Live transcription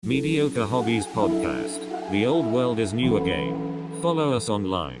Mediocre Hobbies Podcast. The old world is new again. Follow us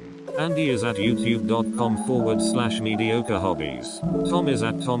online. Andy is at youtube.com/mediocre hobbies. Tom is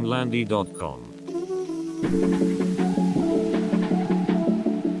at tomlandy.com.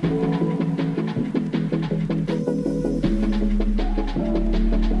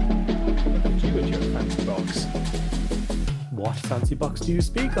 Look at you with your fancy box. What fancy box do you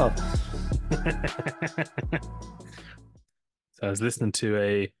speak of? So I was listening to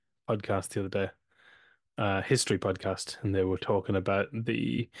a podcast the other day, a history podcast, and they were talking about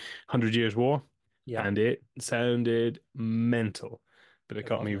the Hundred Years' War, Yeah, and it sounded mental, but it it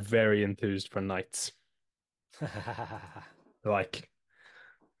got was me mental. very enthused for knights. Like,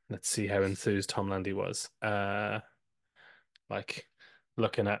 let's see how enthused Tom Landy was. Like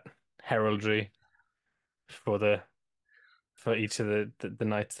looking at heraldry for the for each of the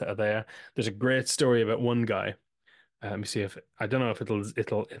knights that are there. There's a great story about one guy. Let me see if I don't know if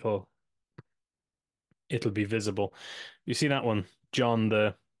it'll be visible. You see that one, John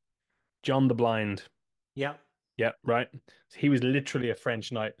the Blind. Yeah, Yeah, right. He was literally a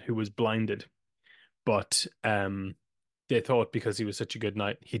French knight who was blinded, but they thought because he was such a good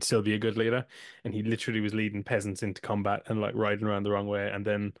knight, he'd still be a good leader, and he literally was leading peasants into combat and like riding around the wrong way, and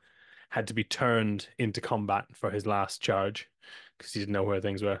then had to be turned into combat for his last charge because he didn't know where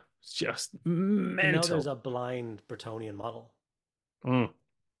things were. It's just there's mental. a blind Bretonian model. Mm.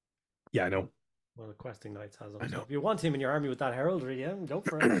 Yeah, I know. One one of the questing knights has I him. So know. if you want him in your army with that heraldry, yeah, go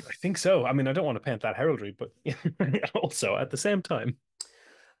for it. I think so. I mean, I don't want to paint that heraldry, but also at the same time.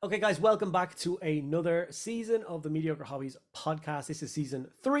 Okay, guys, welcome back to another season of the Mediocre Hobbies podcast. This is season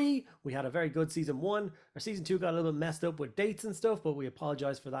 3. We had a very good season 1. Our season 2 got a little bit messed up with dates and stuff, but we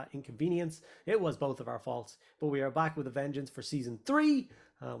apologize for that inconvenience. It was both of our faults, but we are back with a vengeance for season 3.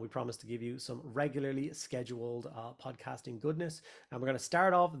 We promise to give you some regularly scheduled podcasting goodness. And we're going to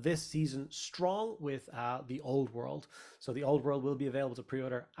start off this season strong with the Old World. So the Old World will be available to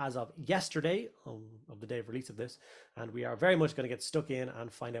pre-order as of yesterday, of the day of release of this. And we are very much going to get stuck in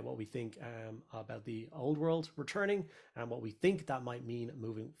and find out what we think about the Old World returning and what we think that might mean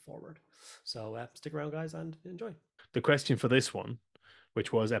moving forward. So stick around, guys, and enjoy. The question for this one,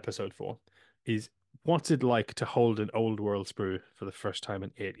 which was episode 4, is what's it like to hold an old world sprue for the first time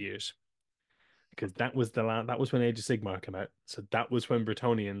in 8 years? Because that was that was when Age of Sigmar came out. So that was when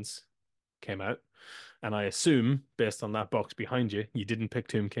Bretonnians came out. And I assume, based on that box behind you, you didn't pick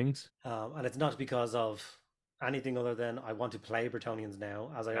Tomb Kings. And it's not because of anything other than I want to play Bretonnians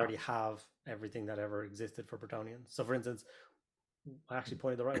now, as I Yeah. already have everything that ever existed for Bretonnians. So, for instance, I actually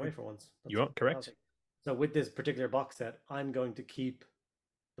pointed the right way for once. That's You are correct. fantastic. So, with this particular box set, I'm going to keep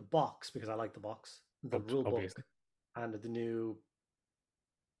the box because I like the box, the rule book, Obviously. and the new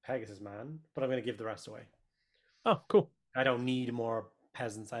Pegasus Man, but I'm going to give the rest away. Oh, cool. I don't need more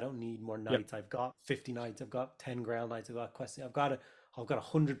peasants. I don't need more Yep. knights. I've got 50 knights. I've got 10 ground knights. I've got questing. I've got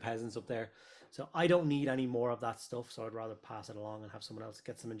 100 peasants up there. So I don't need any more of that stuff. So I'd rather pass it along and have someone else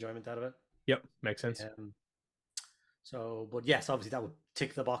get some enjoyment out of it. Yep, makes sense. So, but yes, obviously that would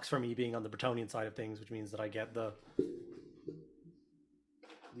tick the box for me being on the Bretonnian side of things, which means that I get the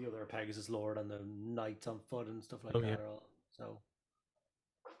other Pegasus Lord and the knights on foot and stuff like Oh, that. yeah.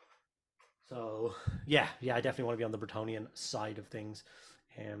 So yeah, I definitely want to be on the Bretonnian side of things,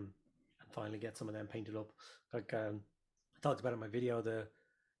 and finally get some of them painted up. Like I talked about in my video,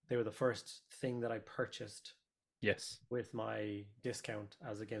 they were the first thing that I purchased Yes. with my discount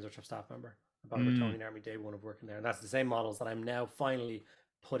as a Games Workshop staff member. I bought a Bretonnian army day one of working there, and that's the same models that I'm now finally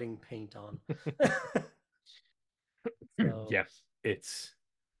putting paint on. So Yeah, it's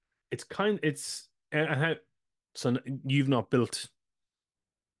and how so you've not built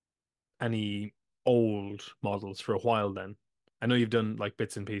any old models for a while then. I know you've done like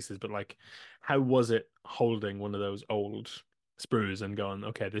bits and pieces, but like how was it holding one of those old sprues and going,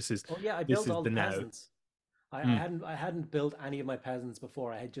 okay, oh yeah, I this built is all the the now. peasants. I Mm. hadn't built any of my peasants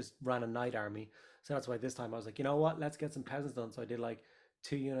before. I had just ran a knight army. So that's why this time I was like, you know what, let's get some peasants done. So I did like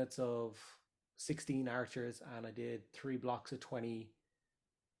 2 units of 16 archers, and I did 3 blocks of 20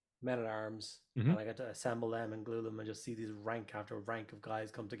 men at arms, Hmm. and I got to assemble them and glue them and just see these rank after rank of guys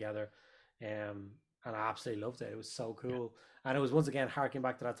come together. And I absolutely loved it. It was so Yeah. cool. And it was once again harking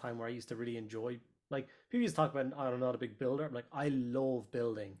back to that time where I used to really enjoy, like, people used to talk about, I'm not a big builder. I'm like, I love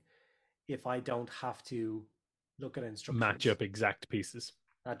building if I don't have to look at Match instructions. up exact pieces.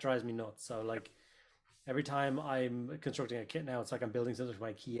 That drives me nuts. So like every time I'm constructing a kit now, it's like I'm building something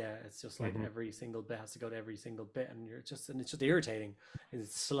for IKEA. It's just like Hmm. every single bit has to go to every single bit, and it's just irritating. And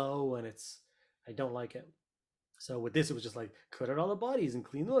it's slow, and I don't like it. So with this, it was just like cut out all the bodies and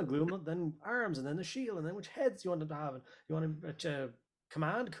clean them and glue them up, then arms, and then the shield, and then which heads you want them to have, and you want to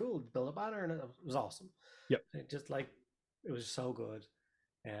command, cool, build a banner, and it was awesome. Yep. It just like it was so good.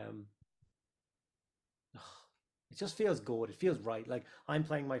 Um, it just feels good. It feels right. Like I'm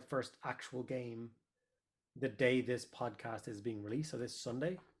playing my first actual game the day this podcast is being released, so this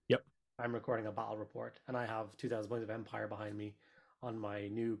Sunday. Yep. I'm recording a battle report, and I have 2,000 points of Empire behind me on my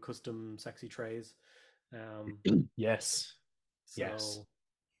new custom sexy trays. Yes. So Yes.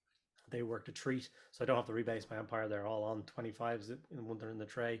 they worked a treat. So I don't have to rebase my Empire. They're all on 25s when they're in the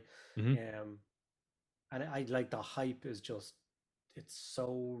tray. Mhm. And I like the hype is just, it's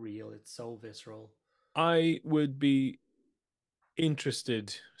so real. It's so visceral. I would be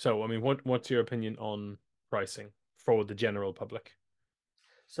interested. So, I mean, what's your opinion on pricing for the general public?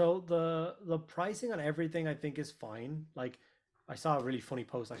 So the pricing on everything I think is fine. Like I saw a really funny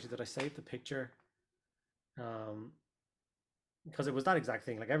post actually that I saved the picture. Because it was that exact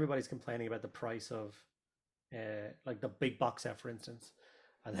thing. Like everybody's complaining about the price of like the big box set, for instance.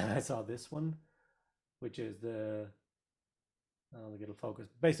 And then I saw this one, which is the I don't think it'll focus.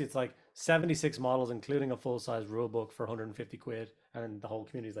 Basically, it's like 76 models, including a full size rule book for 150 quid, and the whole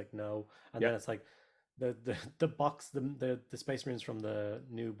community's like no. And then Yep. it's like the box the Space Marines from the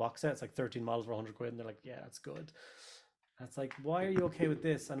new box set. It's like 13 models for 100 quid, and they're like, yeah, that's good. And it's like, why are you okay with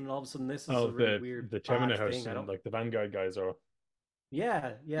this? And then all of a sudden, this is Oh, a really weird the bad Terminator House thing. I and don't. like the Vanguard guys are.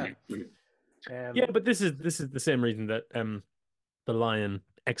 Yeah, yeah. Yeah, but this is the same reason that the Lion,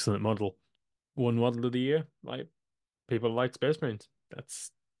 excellent model, won model of the year. Like people like Space Marines.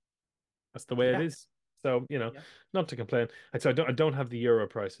 That's the way it Yeah, is. So, yeah. not to complain. So I don't have the euro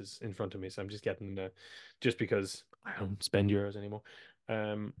prices in front of me, so I'm just getting them now, just because I don't spend euros anymore.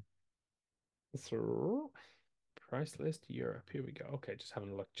 Um, so price list Europe. Here we go. Okay, just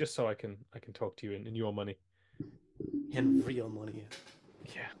having a look, just so I can talk to you in your money. In real money.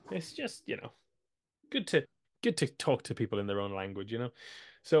 Yeah, it's just good to good to talk to people in their own language.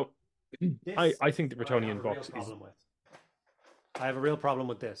 So I This I think the is what I have Bretonian a real box is problem with. I have a real problem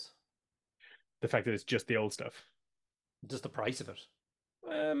with this. the fact that it's just the old stuff. Just the price of it.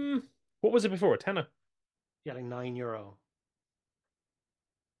 Um, what was it before? Tenner. Yeah, like €9.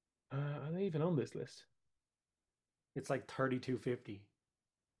 Are they even on this list? It's like 32.50.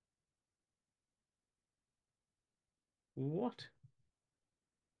 What?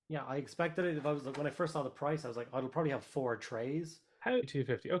 Yeah, I expected it. If I was like when I first saw the price, I was like, oh, it'll probably have 4 trays. How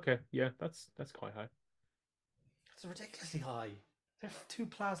 250? Okay, yeah, that's quite high. It's ridiculously high. They're two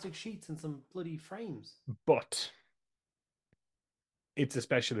plastic sheets and some bloody frames. But it's a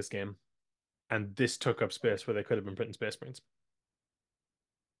specialist game, and this took up space where they could have been printing Space Marines.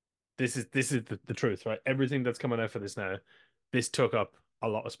 This is the truth, right? Everything that's coming out for this now, this took up a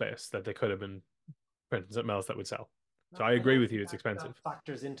lot of space that they could have been printing something else that would sell. So No, I I agree don't with think you, it's that expensive.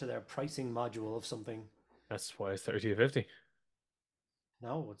 factors into their pricing module of something. That's why it's 30 to 50.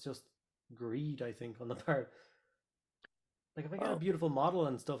 No, it's just greed, I think, on the part. Like if I get a Well, beautiful model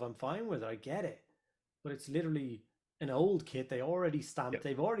and stuff, I'm fine with it. I get it. But it's literally an old kit. They already yeah. stamped.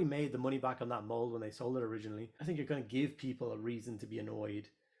 They've already made the money back on that mold when they sold it originally. I think you're going to give people a reason to be annoyed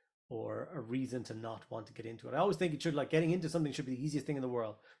or a reason to not want to get into it. I always think it should, like, getting into something should be the easiest thing in the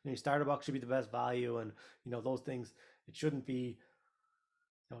world. Starter box should be the best value, and those things. It shouldn't be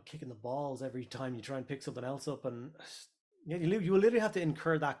kicking the balls every time you try and pick something else up, and yeah, you will literally have to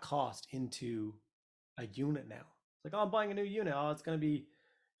incur that cost into a unit now. It's like, oh, I'm buying a new unit. Oh, it's going to be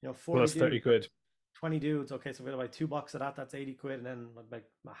 40 Plus 30 dudes, quid. 20 dudes. Okay, so we're gonna buy 2 boxes of that. That's 80 quid, and then like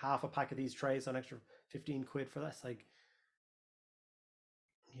half a pack of these trays, so an extra 15 quid for this. Like,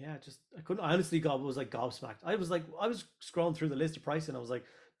 yeah, just I couldn't. I honestly, God was like gobsmacked. I was scrolling through the list of price, and I was like,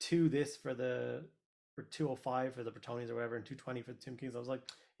 two this for 205 for the Bretonians or whatever, and 220 for the Tim Kings. I was like,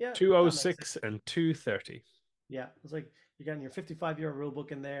 yeah, that makes sense. 206 and 230. Yeah, it was like you're getting your 55 euro rule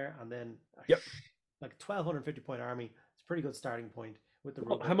book in there, and then Yep. like 1,250 point army. It's a pretty good starting point with the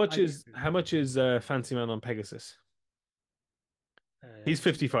rule Well, how book. much I think is how much is Fancy Man on Pegasus? He's uh,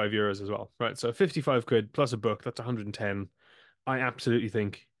 55 euros as well, right? So 55 quid plus a book, that's 110. I absolutely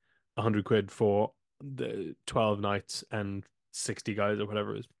think 100 quid for the 12 nights and 60 guys or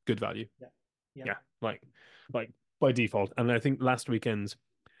whatever is good value. yeah, yeah, Yeah, like by default. And I think last weekend's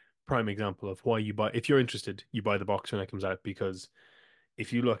prime example of why you buy, if you're interested, you buy the box when it comes out, because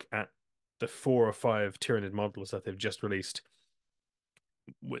if you look at the 4 or 5 Tyranid models that they've just released,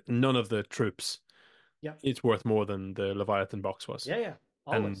 with none of the troops, yeah, it's worth more than the Leviathan box was. yeah, yeah.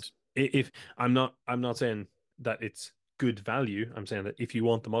 And Always. if I'm not saying that it's good value. I'm saying that if you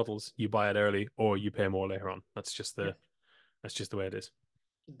want the models, you buy it early or you pay more later on. Yeah, That's just the way it is.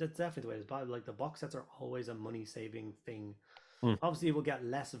 that's definitely the way it is. But like the box sets are always a money saving thing. Mm. Obviously, it will get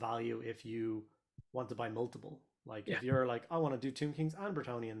less value if you want to buy multiple. Like Yeah. if you're like, I want to do Tomb Kings and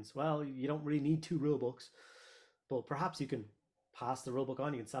Bretonnians, well, you don't really need 2 rule books, but perhaps you can pass the rule book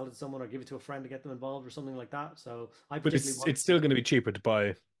on. You can sell it to someone or give it to a friend to get them involved or something like that. So I But particularly want it's to still see. going to be cheaper to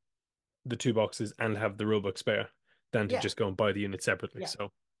buy the 2 boxes and have the rulebook spare than to Yeah, just go and buy the unit separately. yeah,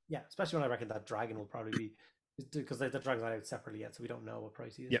 So yeah. Especially when I reckon that dragon will probably be because the dragon's not out separately yet, so we don't know what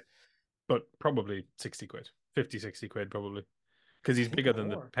price he is. yeah, but probably 60 quid, 50, 60 quid probably. Because I he's think bigger than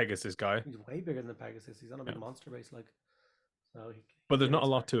the more. Pegasus guy. He's way bigger than the Pegasus. He's on a Yeah. big monster base, like so. But He'd be there's a not big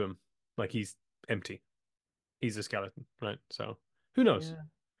a lot star. to him. Like he's empty. He's a skeleton, right? So who knows? Yeah,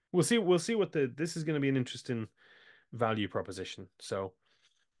 We'll see what this is going to be an interesting value proposition. So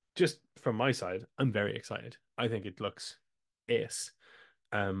just from my side, I'm very excited. I think it looks ace.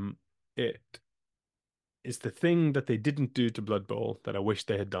 It is the thing that they didn't do to Blood Bowl that I wish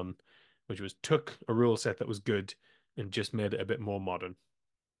they had done, which was took a rule set that was good and just made it a bit more modern.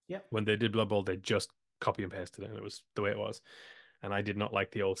 yep. When they did Blood Bowl, they just copy and pasted it, and it was the way it was. And I did not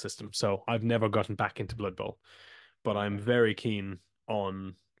like the old system, so I've never gotten back into Blood Bowl. But I'm Okay. very keen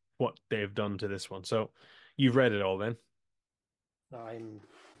on what they've done to this one. So you've read it all then? I'm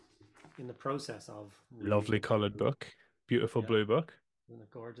in the process of Lovely reading colored through it. book, beautiful Yeah, blue book. isn't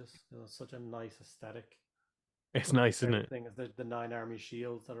it gorgeous? Such a nice aesthetic. It's My nice, isn't favorite it? thing is the 9 army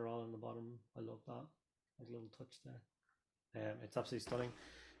shields that are all on the bottom. I love that. Like a little touch there. It's absolutely stunning.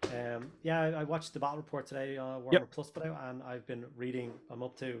 Yeah, I watched the battle report today. Warhammer Yep, Plus put out, and I've been reading. I'm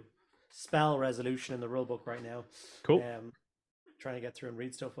up to spell resolution in the rulebook right now. cool. Trying to get through and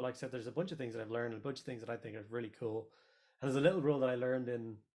read stuff. But like I said, there's a bunch of things that I've learned, and a bunch of things that I think are really cool. And there's a little rule that I learned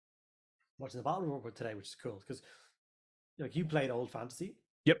in watching the battle report today, which is cool because like you played old fantasy,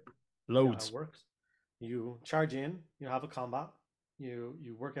 Yep, you know how it loads. works. You charge in, you have a combat,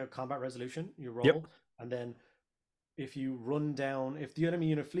 you work out combat resolution, you Yep, roll, and then if you run down, if the enemy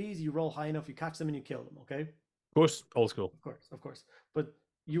unit flees, you roll high enough, you catch them and you kill them. Okay, of course, old school. of course, of course. But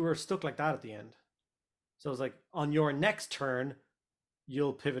you were stuck like that at the end. So it's like on your next turn,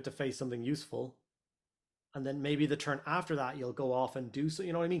 you'll pivot to face something useful, and then maybe the turn after that you'll go off and do so.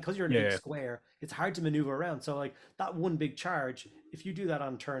 You know what I mean? Because you're in a big Yeah, square, it's hard to maneuver around. So like that one big charge, if you do that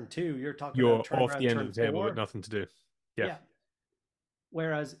on turn 2, you're talking about you're turn off around the end of turn the table with 4. nothing to do. Yeah, Yeah.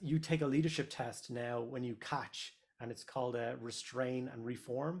 Whereas you take a leadership test now when you catch, and it's called a restrain and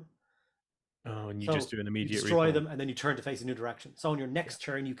reform. oh, and you just So do an you immediate destroy reform. them, and then you turn to face a new direction. So on your Yeah, next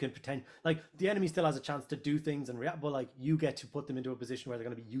turn, you can pretend like the enemy still has a chance to do things and react, but like you get to put them into a position where they're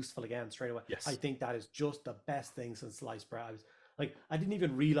going to be useful again straight away. I yes, think that is just the best thing since sliced bread. I was like, I didn't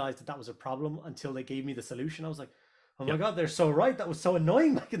even realize that that was a problem until they gave me the solution. I was like, oh yeah. my god, they're so right. That was so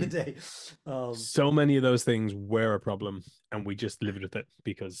annoying back in the day. So many of those things were a problem, and we just lived with it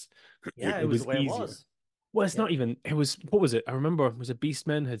because Yeah, it it was the was way it easier. was. Well, it's Yeah, not even. It was. What was it? I remember. Was it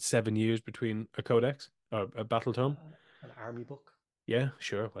Beastmen had 7 years between a codex or a battle tome? an army book. Yeah,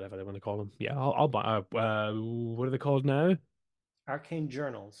 sure, whatever they want to call them. Yeah, I'll buy. What are they called now? Arcane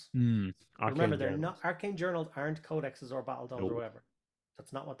journals. Hmm. But remember, Arcane they're not journals. arcane journals aren't codexes or battle tomes or No, whatever.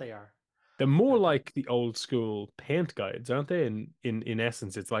 That's not what they are. they're more Um, like the old school paint guides, aren't they? In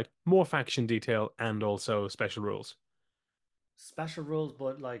essence, it's like more faction detail and also special rules. special rules,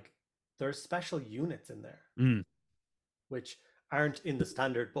 but like there's special units in there Mm. which aren't in the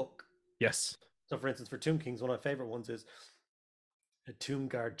standard book. Yes. So, for instance, for Tomb Kings, one of my favorite ones is a Tomb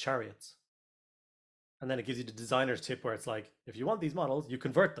Guard chariots. And then it gives you the designer's tip where it's like, if you want these models, you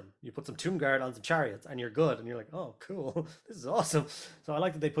convert them. You put some Tomb Guard on some chariots and you're good. And you're like, oh, cool. This is awesome. So I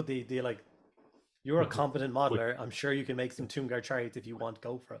like that they put the like, you're a competent We, modeler. I'm sure you can make some Tomb Guard chariots if you want,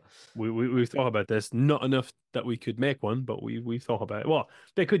 go for it. we've thought about this. Not enough that we could make one, but we've thought about it. Well,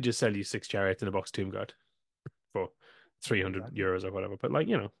 they could just sell you 6 chariots in a box Tomb Guard for Yeah, 300 exactly. euros or whatever. But like,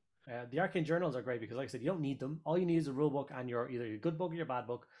 The arcane journals are great because, like I said, you don't need them. All you need is a rule book and your either your good book or your bad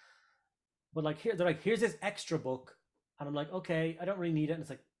book. But like here, they're like, here's this extra book, and I'm like, okay, I don't really need it. And it's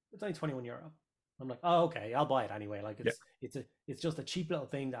like, it's only 21 euro. I'm like, oh, okay, I'll buy it anyway. Like yeah, it's just a cheap little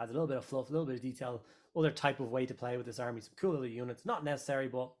thing that adds a little bit of fluff, a little bit of detail, other type of way to play with this army. Some cool little units, not necessary,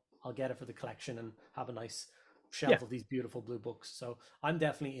 but I'll get it for the collection and have a nice yeah, shelf of these beautiful blue books. So I'm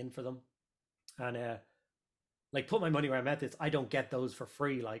definitely in for them. And like put my money where I'm at. This I don't get those for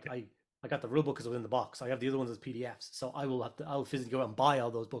free. Like I got the rule book because it was in the box. I have the other ones as PDFs, so I'll physically go out and buy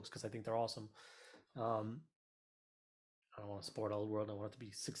all those books because I think they're awesome. Um, I don't want to support old world. I want it to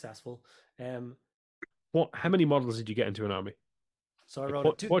be successful. Um, What? How many models did you get into an army? so I Like,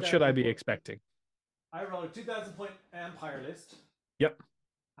 wrote a what should I 2,000 be point. expecting? I wrote a 2,000 point empire list, Yep.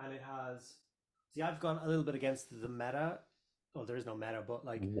 and it has. See, I've gone a little bit against the meta. Oh, there is no meta, but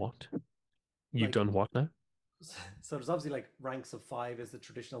What? You've like done what now? So there's obviously like ranks of 5 is the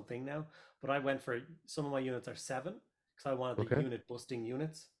traditional thing now, but I went for some of my units are 7 because I wanted the Okay. unit busting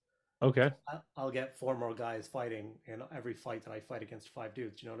units. Okay. So I'll get 4 more guys fighting in every fight that I fight against 5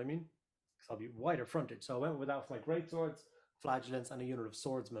 dudes. You know what I mean? Because I'll be wider frontage. So I went with that for my great swords, flagellants, and a unit of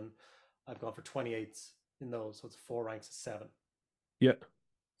swordsmen. I've gone for 28s in those, so it's 4 ranks of 7. Yeah.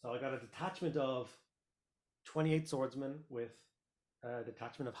 So I got a detachment of 28 swordsmen with a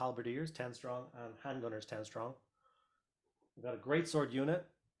detachment of halberdiers, 10 strong, and handgunners, 10 strong. We got a great sword unit,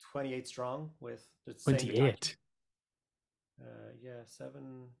 28 strong, with the same detachment. 28. Yeah,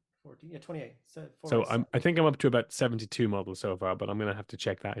 7, 14, yeah, 28. So four So ranks. I think I'm up to about 72 models so far, but I'm gonna have to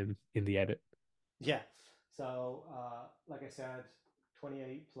check that in the edit. Yeah. So, like I said,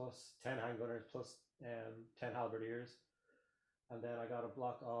 28 plus 10 handgunners plus 10 halberdiers. And then I got a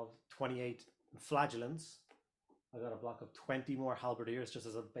block of 28 flagellants. I got a block of 20 more halberdiers just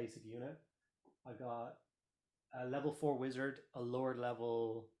as a basic unit. I got a level 4 wizard, a lower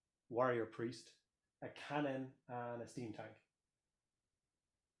level warrior priest, a cannon, and a steam tank.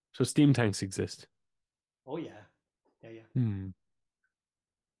 So steam tanks exist. Oh, yeah. Yeah, yeah. Hmm.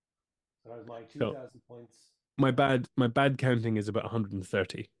 So that was my So 2,000 points. my bad counting is about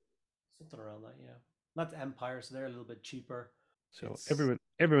 130. Something around that, yeah. That's Empire, so they're a little bit cheaper. So It's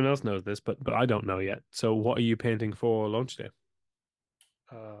everyone else knows this, but I don't know yet. So what are you painting for launch day?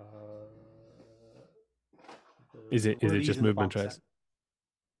 uh, Is one of it these just in the movement box set. trays?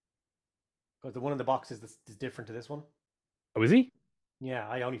 Because the one in the box is different to this one. Oh, is he? Yeah,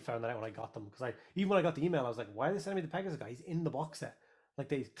 I only found that out when I got them. Because even when I got the email, I was like, why are they sending me the Pegasus guy? He's in the box set. Like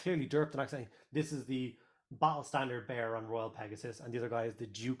they clearly derped the next saying this is the battle standard bear on Royal Pegasus, and the other guy is the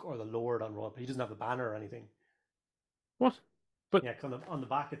Duke or the Lord on Royal. He doesn't have a banner or anything. What? But Yeah, because on the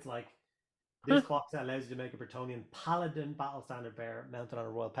back it's like this huh? box set allows you to make a Bretonnian Paladin battle standard bear mounted on a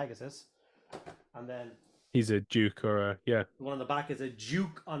Royal Pegasus, and then He's a duke or a yeah. the one on the back is a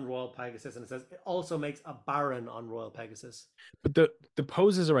Duke on Royal Pegasus, and it says it also makes a Baron on Royal Pegasus. But the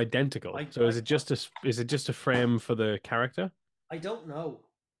poses are identical. I So I is it just a frame for the character? I don't know.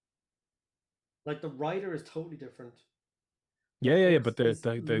 Like the rider is totally different. The Yeah. horse But the is the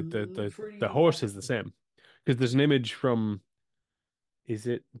the the the, the pretty horse is the identical. same because there's an image from. Is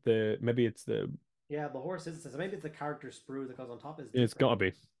it the maybe it's the Yeah, the horse is. So maybe it's the character sprue that goes on top is it's different. gotta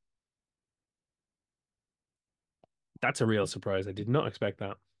be. That's a real surprise. I did not expect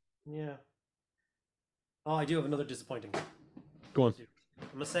that. Yeah. Oh, I do have another disappointing. Go on. I'm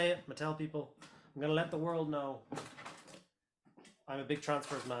gonna say it. I'm gonna tell people. I'm gonna let the world know. I'm a big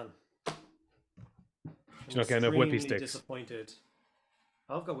transfers man. She's I'm not getting enough whippy extremely sticks. disappointed.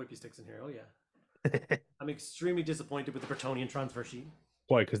 Oh, I've got whippy sticks in here. Oh yeah. I'm extremely disappointed with the Bretonian transfer sheet.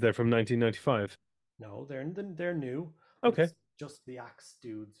 Why? Because they're from 1995. No, they're new, but Okay. it's just the axe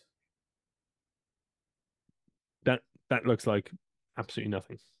dudes. That that looks like absolutely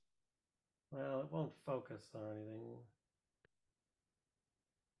nothing. Well, it won't focus or anything.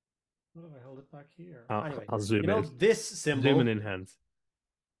 What if I hold it back here? Anyway, I'll you zoom know in. this Zooming symbol? in hands.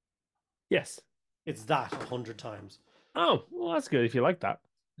 Yes. It's that 100 times. Oh, well, that's good if you like that.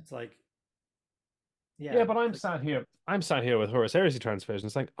 It's like, Yeah, yeah, but I'm like, sat here. I'm sat here with Horus Heresy transfers, and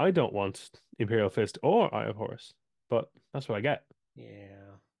it's like I don't want Imperial Fist or Eye of Horus, but that's what I get. yeah,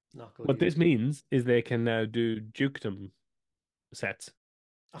 not good What either. this means is they can now do dukedom sets.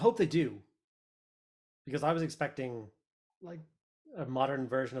 I hope they do because I was expecting like a modern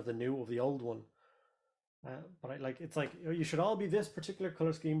version of the old one. But I like it's like you should all be this particular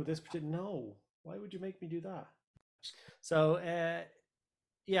color scheme with this particular. No, why would you make me do that? So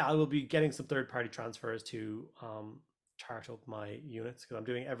yeah, I will be getting some third party transfers to chart up my units because I'm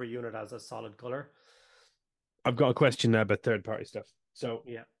doing every unit as a solid color. I've got a question now about third party stuff. So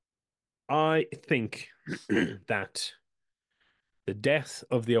Yeah. I think that the death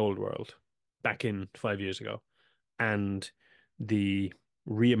of the old world back in 5 years ago and the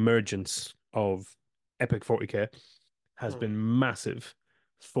re-emergence of Epic 40K has Hmm. been massive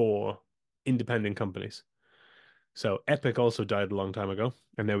for independent companies. So Epic also died a long time ago,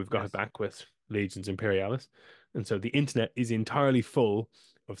 and now we've got it Yes. back with Legions Imperialis. And so the internet is entirely full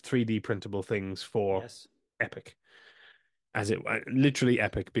of 3D printable things for Yes. Epic, as it literally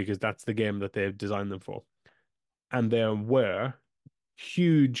Epic because that's the game that they've designed them for. And there were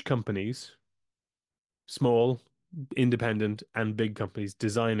huge companies, small, independent, and big companies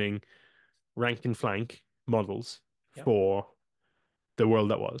designing rank and flank models Yep. for the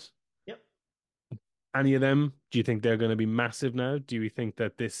world that was. Yep. Any of them, do you think they're going to be massive now? Do you think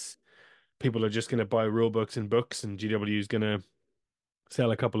that this people are just going to buy rule books and books and GW is going to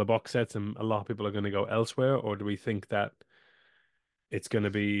sell a couple of box sets and a lot of people are going to go elsewhere? Or do we think that it's going to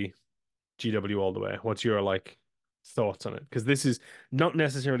be GW all the way. What's your like thoughts on it? Because this is not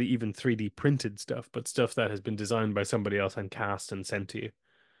necessarily even 3D printed stuff, but stuff that has been designed by somebody else and cast and sent to you.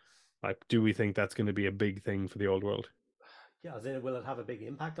 Like, do we think that's going to be a big thing for the old world? Yeah, then will it have a big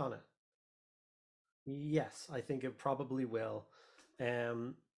impact on it? Yes, I think it probably will.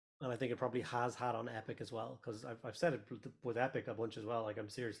 And I think it probably has had on Epic as well, because I've said it with Epic a bunch as well. Like, I'm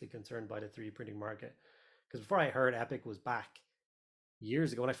seriously concerned by the 3D printing market. Because before I heard Epic was back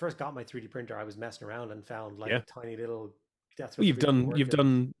years ago, when I first got my 3D printer, I was messing around and found like Yeah. tiny little. That's Well, what 3D you've working.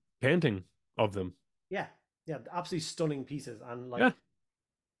 done painting of them. Yeah, yeah, absolutely stunning pieces. And like, Yeah.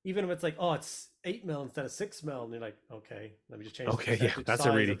 even if it's like, oh, it's 8 mil instead of 6 mil, and you're like, okay, let me just change the Okay, yeah, percentage that's a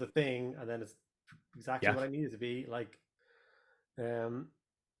size really of the thing, and then it's exactly yeah. what I need it to be. Um,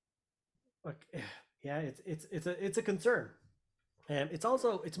 like, yeah, it's a concern. And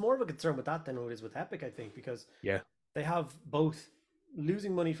it's more of a concern with that than it is with Epic, I think, because Yeah. they have both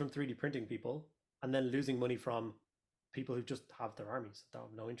losing money from 3D printing people and then losing money from people who just have their armies that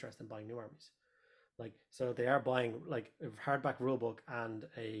have no interest in buying new armies. Like, so they are buying like a hardback rulebook and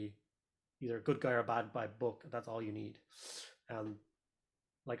a either a good guy or a bad guy book. That's all you need. And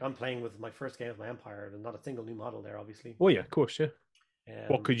like, I'm playing with my first game of my Empire, and not a single new model there, obviously. Oh yeah, of course, yeah.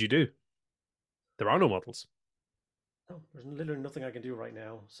 What Um, could you do? There are no models. no, there's literally nothing I can do right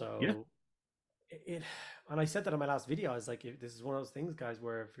now. Yeah. So it and I said that in my last video. I was like, this is one of those things, guys,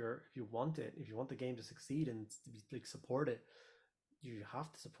 where if you want it, if you want the game to succeed and to be like support it, you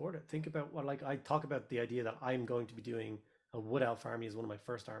have to support it. Think about what, like, I talk about the idea that I'm going to be doing a Wood Elf army as one of my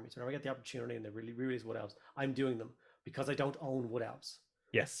first armies. Whenever I get the opportunity and they really release Wood Elves, I'm doing them because I don't own Wood Elves.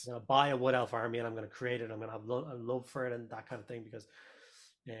 Yes. I'm gonna buy a Wood Elf army and I'm gonna create it. I'm gonna have a love for it and that kind of thing, because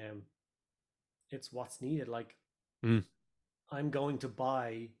um, it's what's needed. Like, Mm. I'm going to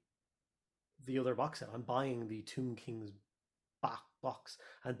buy the other box set. I'm buying the Tomb King's back box,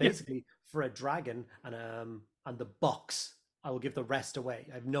 and Yeah. basically for a dragon and the box, I will give the rest away.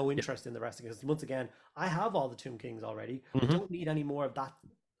 I have no Yeah. interest in the rest, because once again, I have all the Tomb Kings already. I Mhm. don't need any more of that,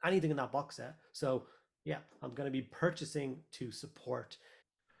 anything in that box set. So yeah, I'm going to be purchasing to support.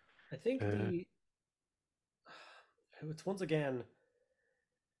 I think it's once again,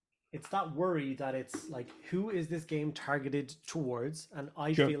 it's that worry that it's like, who is this game targeted towards? And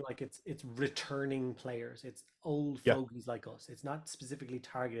I Sure. feel like it's returning players, it's old Yeah. fogies like us. It's not specifically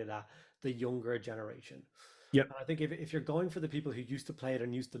targeted at the younger generation. Yeah. And I think if you're going for the people who used to play it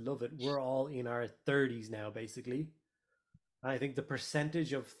and used to love it, we're all in our 30s now, basically. And I think the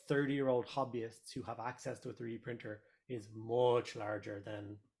percentage of 30-year-old hobbyists who have access to a 3D printer is much larger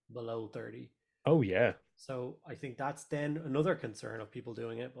than below 30. Oh yeah. So I think that's then another concern of people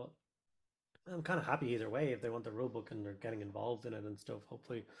doing it. But I'm kind of happy either way if they want the rulebook and they're getting involved in it and stuff.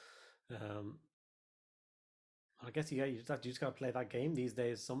 Hopefully, um, I guess you just got to play that game these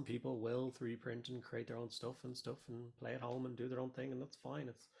days. Some people will 3D print and create their own stuff and play at home and do their own thing, and that's fine.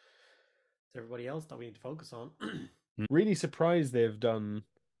 It's everybody else that we need to focus on. Really surprised they've done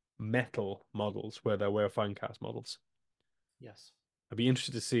metal models where there were Finecast models. Yes, I'd be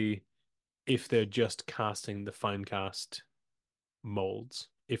interested to see if they're just casting the Finecast molds,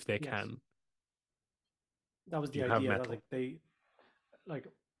 if they yes, can. that was Do the you have idea. That metal? like like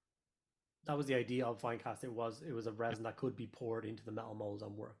that was the idea of Finecast. It was a resin that could be poured into the metal molds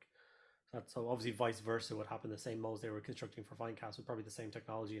and work. So obviously vice versa would happen. The same molds they were constructing for Finecast with probably the same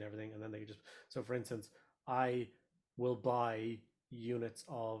technology and everything, and then they just, so for instance, I will buy units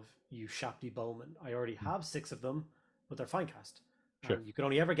of Ushabti Bowman. I already have 6 of them, but they're Finecast. Sure. And you could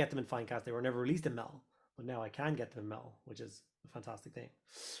only ever get them in Finecast. They were never released in metal, but now I can get them in metal, which is a fantastic thing.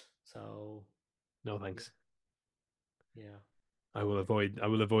 So No thanks. yeah, I will avoid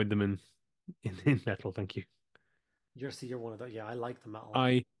them in metal, thank you. you're one of those. Yeah, I like the metal.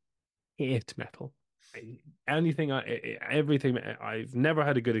 I hate metal. Everything. I've never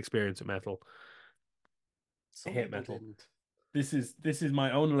had a good experience with metal. I Some hate people metal. didn't. This is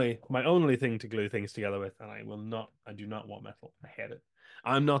my only thing to glue things together with, and I do not want metal. I hate it.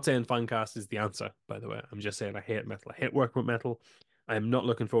 I'm not saying Finecast is the answer, by the way. I'm just saying I hate metal. I hate working with metal. I am not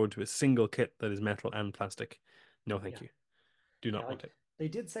looking forward to a single kit that is metal and plastic. No, thank Yeah. you. Do Yeah, not like want it. they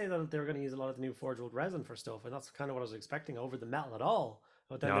did say that they were going to use a lot of the new Forge World resin for stuff, and that's kind of what I was expecting over the metal at all.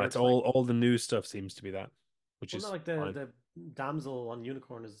 But then No, they were that's just like, all the new stuff seems to be that, which well, not is like fine. the damsel on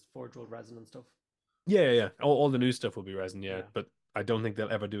Unicorn is Forge World resin and stuff. Yeah. All the new stuff will be resin, yeah. Yeah. But I don't think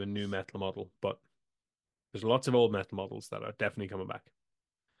they'll ever do a new metal model. But there's lots of old metal models that are definitely coming back.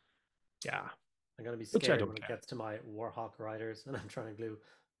 Yeah. I'm gonna be Which I scared don't when it care. gets to my Warhawk riders, and I'm trying to glue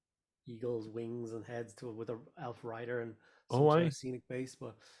eagles' wings and heads to it with a elf rider and some Oh, sort of scenic base.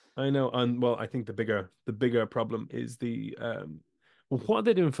 But I know. And well, I think the bigger problem is the what are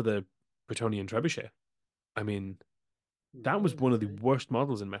they doing for the Bretonnian Trebuchet. I mean, that was one of the worst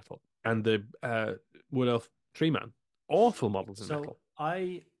models in Metal. And the Wood Elf Tree Man, awful models in Metal.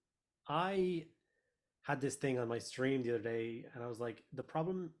 I had this thing on my stream the other day, and I was like, the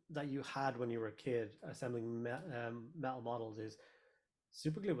problem that you had when you were a kid assembling metal models is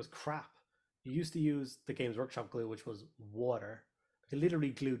super glue was crap. You used to use the Games Workshop glue, which was water. It literally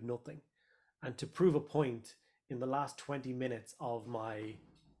glued nothing. And to prove a point, in the last 20 minutes of my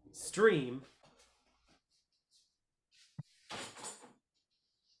stream,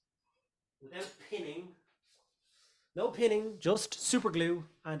 without pinning, no pinning, just super glue,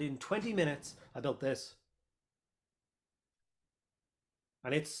 and in 20 minutes I built this.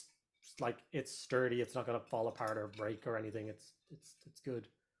 And it's sturdy, it's not gonna fall apart or break or anything. It's good,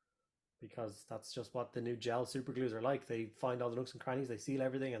 because that's just what the new gel super glues are like. They find all the nooks and crannies, they seal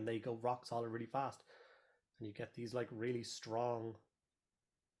everything, and they go rock solid really fast. And you get these like really strong.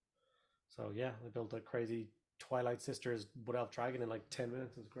 So yeah, I built a crazy Twilight Sisters Wood Elf Dragon in like 10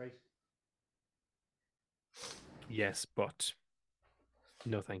 minutes. It was great. Yes, but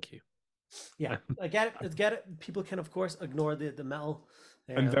no, thank you. Yeah, I get it. People can, of course, ignore the metal.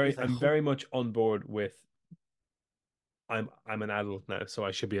 I'm very much on board with. I'm an adult now, so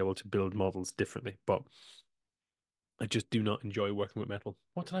I should be able to build models differently. But I just do not enjoy working with metal.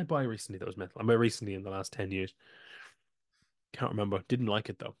 What did I buy recently that was metal? I mean, recently in the last 10 years. Can't remember. Didn't like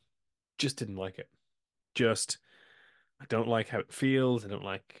it though. Just didn't like it. I don't like how it feels.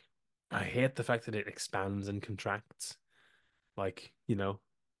 I hate the fact that it expands and contracts. Like,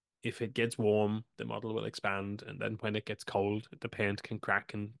 if it gets warm, the model will expand, and then when it gets cold, the paint can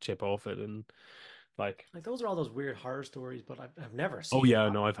crack and chip off it, and like those are all those weird horror stories, but I've never seen. Oh yeah,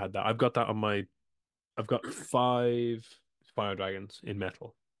 no, I've had that. I've got that on my. I've got 5 Fire Dragons in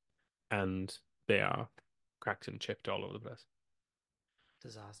metal, and they are cracked and chipped all over the place.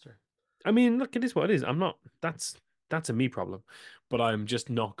 Disaster. I mean, look, it is what it is. I'm not. That's a me problem, but I'm just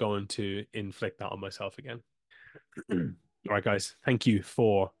not going to inflict that on myself again. All right, guys. Thank you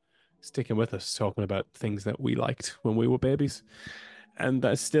for sticking with us, talking about things that we liked when we were babies, and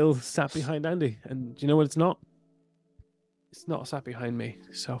that's still sat behind Andy. And you know what? It's not. It's not sat behind me.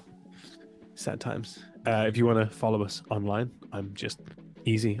 So sad times. If you want to follow us online, I'm just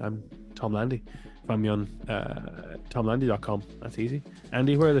easy. I'm Tom Landy. Find me on tomlandy.com. That's easy.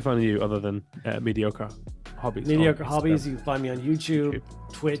 Andy, where are they finding you other than Mediocre Hobbies? Mediocre Hobbies. You can find me on YouTube,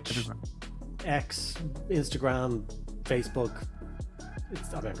 Twitch, X, Instagram, Facebook.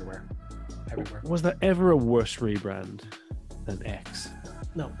 I'm everywhere. Everywhere. Was there ever a worse rebrand than X?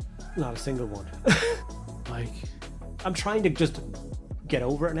 No, not a single one. Like, I'm trying to just get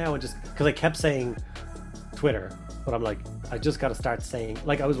over it now, and just because I kept saying Twitter, but I'm like, I just got to start saying,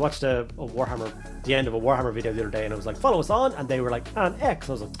 like, I was watching a Warhammer, the end of a Warhammer video the other day, and I was like, follow us on, and they were like, on X.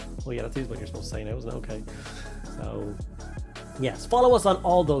 I was like, oh yeah, that's what you're supposed to say now, isn't it? Okay. So yes, follow us on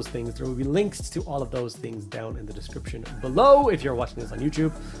all those things. There will be links to all of those things down in the description below. If you're watching this on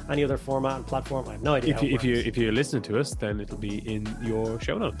YouTube, any other format and platform, I have no idea. If you're listening to us, then it'll be in your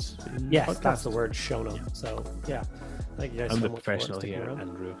show notes. Yes, that's the word, show notes. So yeah, thank you guys. I'm so the much professional for here, around.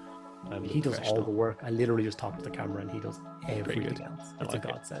 Andrew. He does all the work. I literally just talk to the camera, and he does everything else. It's like a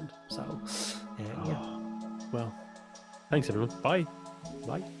godsend. So yeah. Well, thanks everyone. Bye.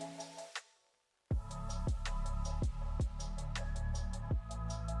 Bye.